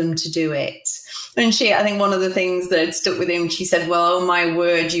ask them to do it? And I think one of the things that stuck with him, she said, well, oh my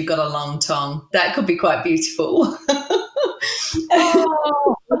word, you've got a long tongue. That could be quite beautiful. Oh,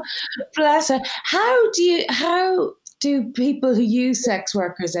 bless her. How do people who use sex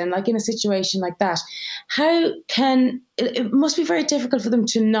workers in a situation like that, it must be very difficult for them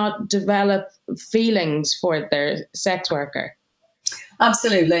to not develop feelings for their sex worker.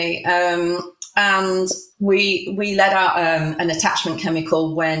 Absolutely. And we let out an attachment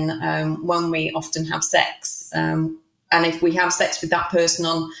chemical when we often have sex. And if we have sex with that person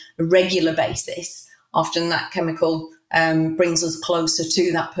on a regular basis, often that chemical brings us closer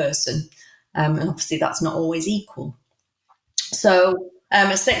to that person. And obviously that's not always equal. So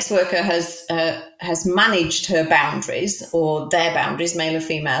a sex worker has managed her boundaries, or their boundaries, male or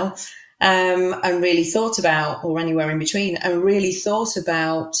female, and really thought about, or anywhere in between, and really thought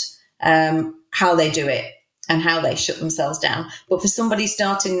about how they do it and how they shut themselves down. But for somebody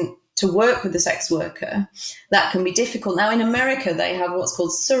starting to work with a sex worker, that can be difficult. Now, in America, they have what's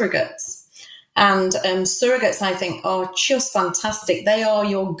called surrogates. And surrogates, I think, are just fantastic. They are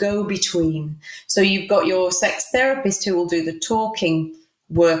your go-between. So you've got your sex therapist who will do the talking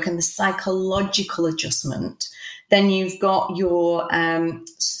work and the psychological adjustment. then you've got your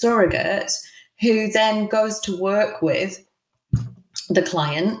surrogate, who then goes to work with the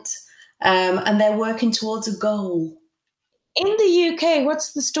client, and they're working towards a goal. In the UK,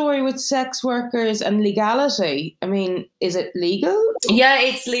 what's the story with sex workers and legality? I mean, is it legal? Yeah,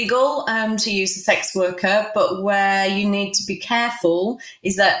 it's legal to use a sex worker, but where you need to be careful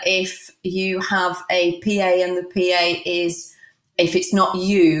is that if you have a PA and the PA is, if it's not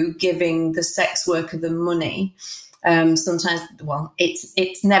you giving the sex worker the money, sometimes, well,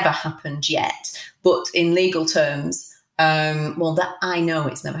 it's never happened yet, but in legal terms, that I know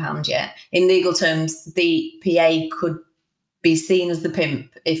it's never happened yet. In legal terms, the PA could be seen as the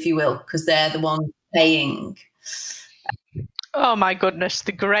pimp, if you will, because they're the one paying. Oh my goodness,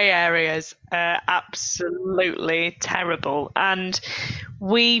 the grey areas are absolutely terrible. And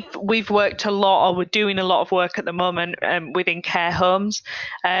we've worked a lot, or we're doing a lot of work at the moment within care homes,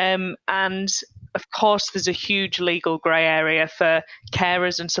 and of course there's a huge legal grey area for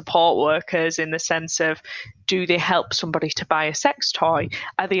carers and support workers, in the sense of, do they help somebody to buy a sex toy?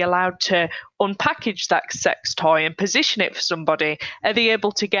 Are they allowed to unpackage that sex toy and position it for somebody? Are they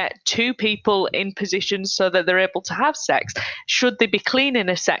able to get two people in position so that they're able to have sex? Should they be cleaning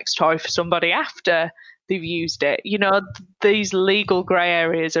a sex toy for somebody after they've used it? You know, these legal grey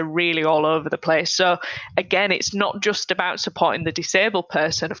areas are really all over the place. So again, it's not just about supporting the disabled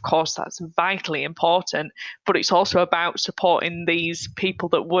person. Of course, that's vitally important, but it's also about supporting these people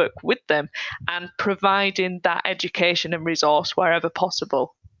that work with them and providing that education and resource wherever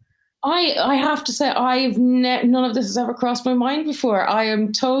possible. I have to say, none of this has ever crossed my mind before. I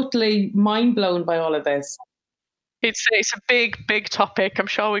am totally mind blown by all of this. It's a big topic. I'm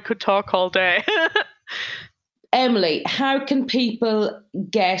sure we could talk all day. Emily, how can people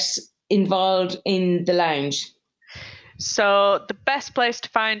get involved in the lounge? So the best place to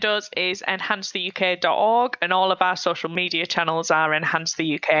find us is enhancetheuk.org, and all of our social media channels are Enhance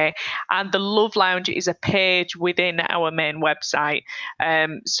the UK. And the Love Lounge is a page within our main website.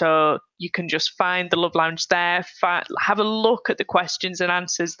 So you can just find the Love Lounge there, have a look at the questions and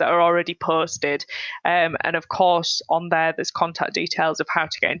answers that are already posted. And of course, on there, there's contact details of how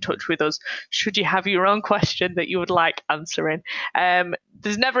to get in touch with us should you have your own question that you would like answering.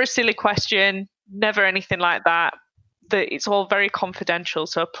 There's never a silly question, never anything like that. It's all very confidential,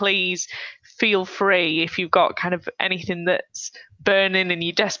 so please feel free, if you've got kind of anything that's burning and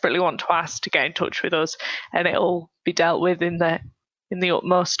you desperately want to ask, to get in touch with us, and it'll be dealt with in the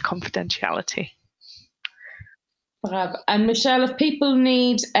utmost confidentiality. And Michelle, if people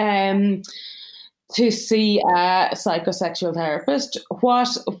need to see a psychosexual therapist,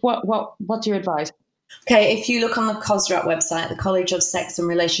 what's your advice? Okay, if you look on the COSRAT website, the College of Sex and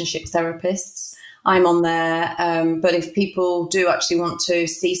Relationship Therapists, I'm on there. But if people do actually want to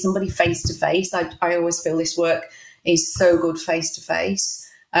see somebody face to face, I always feel this work is so good face to face.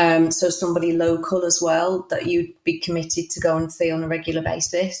 So somebody local as well that you'd be committed to go and see on a regular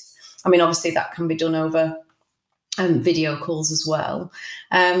basis. I mean, obviously that can be done over video calls as well.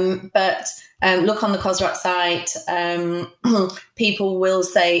 But look on the COSRAT site. People will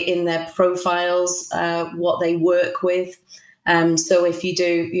say in their profiles what they work with. So if you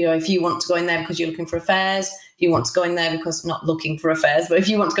do, if you want to go in there because you're looking for affairs, if you want to go in there because not looking for affairs, but if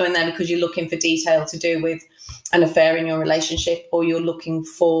you want to go in there because you're looking for detail to do with an affair in your relationship, or you're looking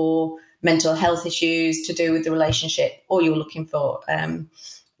for mental health issues to do with the relationship, or you're looking for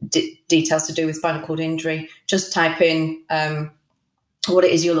details to do with spinal cord injury, just type in what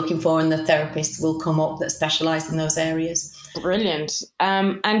it is you're looking for, and the therapists will come up that specialise in those areas. Brilliant.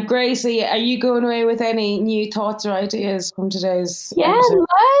 And Gracie, are you going away with any new thoughts or ideas from today's episode?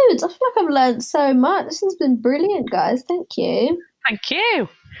 Loads. I feel like I've learned so much. This has been brilliant, guys. Thank you. Thank you.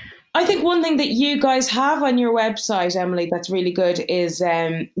 I think one thing that you guys have on your website, Emily, that's really good is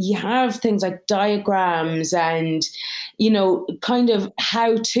you have things like diagrams and, kind of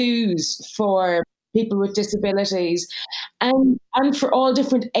how-tos for people with disabilities and for all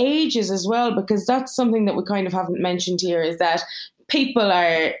different ages as well, because that's something that we kind of haven't mentioned here, is that people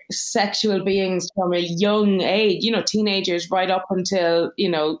are sexual beings from a young age, teenagers right up until,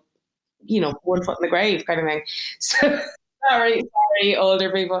 1 foot in the grave kind of thing. So sorry,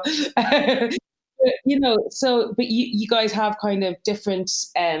 older people. But you guys have kind of different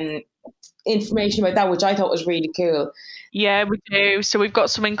information about that, which I thought was really cool. Yeah, we do. So we've got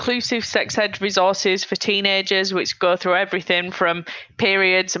some inclusive sex ed resources for teenagers, which go through everything from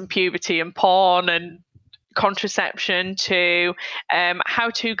periods and puberty and porn and contraception to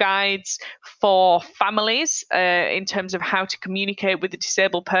how-to guides for families in terms of how to communicate with a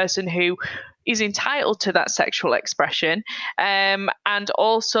disabled person who is entitled to that sexual expression, and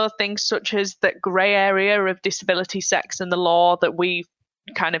also things such as that grey area of disability, sex and the law that we've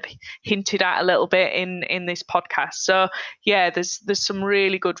kind of hinted at a little bit in this podcast. So yeah, there's some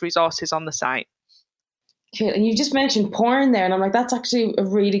really good resources on the site. Cool. And you just mentioned porn there, and I'm like, that's actually a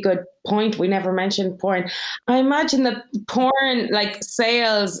really good point. We never mentioned porn. I imagine that porn, like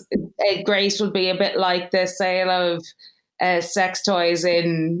sales, Grace, would be a bit like the sale of sex toys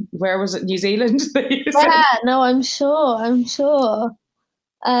in, where was it, New Zealand? Yeah, no, I'm sure.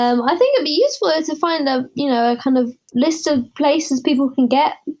 I think it'd be useful to find a kind of list of places people can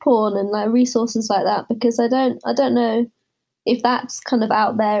get porn and like resources like that, because I don't know if that's kind of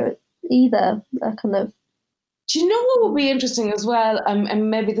out there either. Do you know what would be interesting as well? And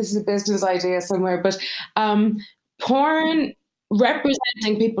maybe this is a business idea somewhere, but porn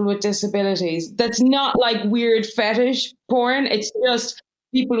representing people with disabilities. That's not like weird fetish porn. It's just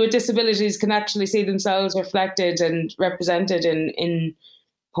people with disabilities can actually see themselves reflected and represented in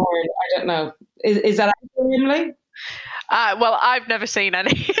porn. I don't know. Is that accurate, Emily? Well, I've never seen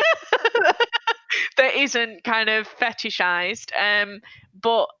any that isn't kind of fetishized.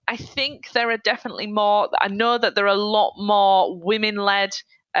 But I think there are definitely more. I know that there are a lot more women-led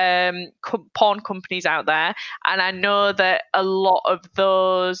porn companies out there, and I know that a lot of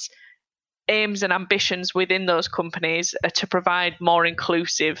those aims and ambitions within those companies are to provide more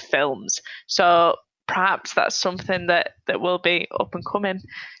inclusive films. So perhaps that's something that will be up and coming.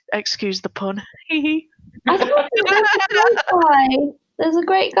 Excuse the pun. I think there's a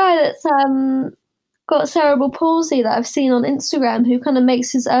great guy that's got cerebral palsy that I've seen on Instagram, who kind of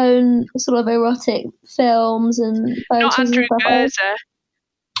makes his own sort of erotic films and photos. Not Andrew Gerzer.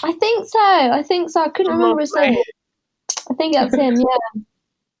 I think so. I couldn't remember his name. I think that's him, yeah.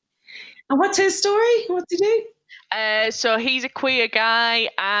 And what's his story? What's he do? So he's a queer guy,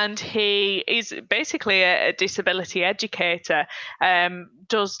 and he is basically a disability educator.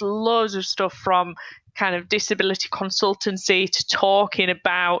 Does loads of stuff from kind of disability consultancy to talking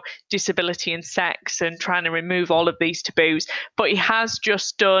about disability and sex and trying to remove all of these taboos. But he has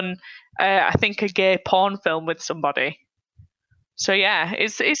just done, I think, a gay porn film with somebody. So yeah,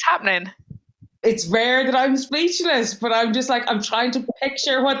 it's happening. It's rare that I'm speechless, but I'm just like, I'm trying to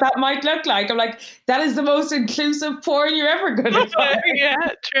picture what that might look like. I'm like, that is the most inclusive porn you're ever going to find. Yeah,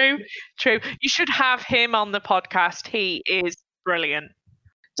 true. You should have him on the podcast. He is brilliant.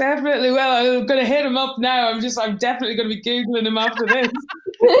 Definitely. Well, I'm going to hit him up now. I'm definitely going to be Googling him after this.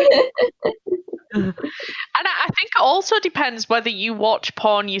 And I think it also depends whether you watch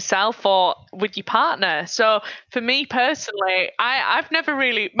porn yourself or with your partner. So for me personally, I've never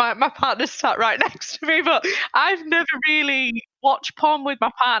really, my partner's sat right next to me, but I've never really watched porn with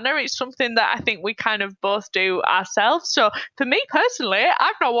my partner. It's something that I think we kind of both do ourselves. So for me personally,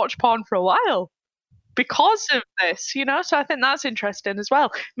 I've not watched porn for a while because of this, so I think that's interesting as well.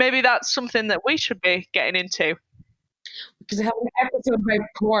 Maybe that's something that we should be getting into. Because I have an episode about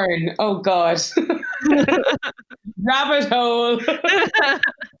porn. Oh, God. Rabbit hole.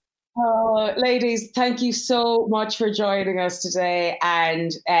 Ladies, thank you so much for joining us today.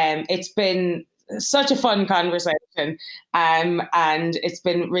 And it's been such a fun conversation. And it's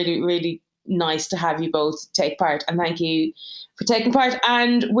been really, really nice to have you both take part. And thank you for taking part.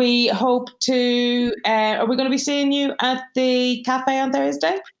 And we hope to, are we going to be seeing you at the cafe on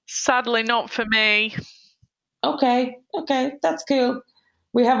Thursday? Sadly, not for me. Okay, that's cool.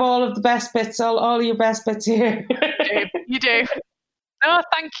 We have all of the best bits, all your best bits here. You do. No,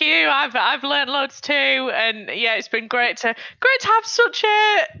 thank you. I've learned loads too, and yeah, it's been great to have such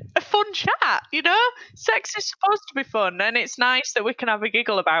a fun chat. Sex is supposed to be fun, and it's nice that we can have a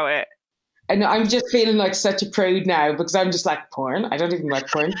giggle about it. And I'm just feeling like such a prude now, because I'm just like, porn? I don't even like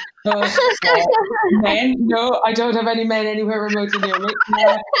porn. Men? No, I don't have any men anywhere remotely near me.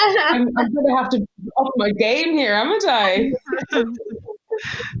 I'm going to have to up my game here, haven't I?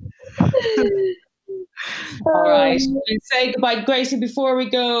 All right. Let's say goodbye. Gracie, before we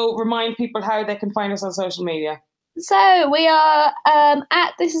go, remind people how they can find us on social media. So we are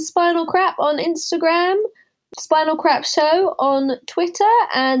at This Is Spinal Crap on Instagram, Spinal Crap Show on Twitter,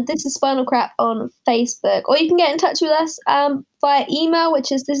 and This Is Spinal Crap on Facebook. Or you can get in touch with us via email, which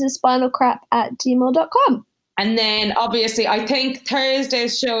is thisisspinalcrap@gmail.com. And then obviously I think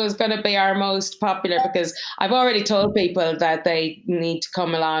Thursday's show is going to be our most popular, because I've already told people that they need to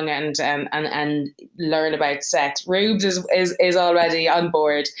come along and learn about sex. Rubes is already on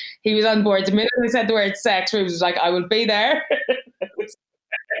board. He was on board the minute I said the word sex. Rubes was like, I will be there.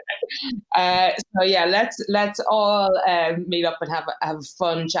 So yeah, let's all meet up and have a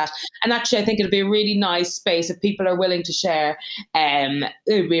fun chat. And actually, I think it'll be a really nice space if people are willing to share. It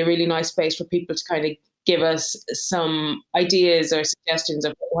would be a really nice space for people to kind of give us some ideas or suggestions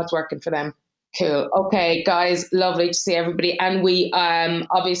of what's working for them. Cool. Okay, guys, lovely to see everybody. And we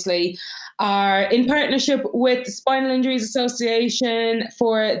obviously are in partnership with the Spinal Injuries Association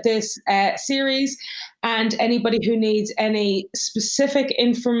for this series. And anybody who needs any specific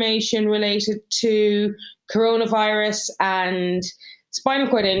information related to coronavirus and spinal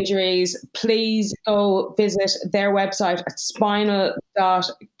cord injuries, please go visit their website at spinal.co.uk.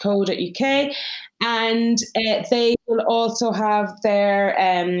 And they will also have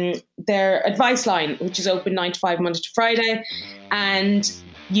their advice line, which is open 9 to 5 Monday to Friday. And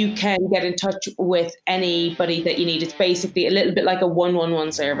you can get in touch with anybody that you need. It's basically a little bit like a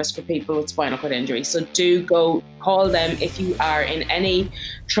 111 service for people with spinal cord injury. So do go call them if you are in any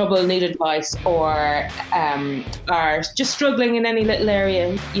trouble, need advice, or are just struggling in any little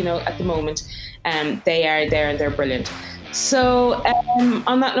area, at the moment. They are there and they're brilliant. So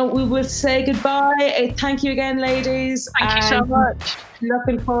on that note, we will say goodbye. Thank you again, ladies. Thank you so much.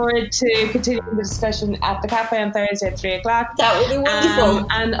 Looking forward to continuing the discussion at the cafe on Thursday at 3 o'clock. That would be wonderful.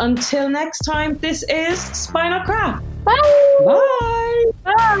 And until next time, this is Spinal Crap. Bye. Bye.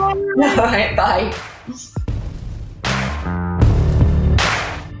 Bye. All right, bye.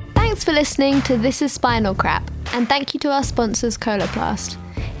 Thanks for listening to This is Spinal Crap, and thank you to our sponsors Coloplast.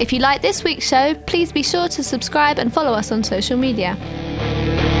 If you like this week's show, please be sure to subscribe and follow us on social media.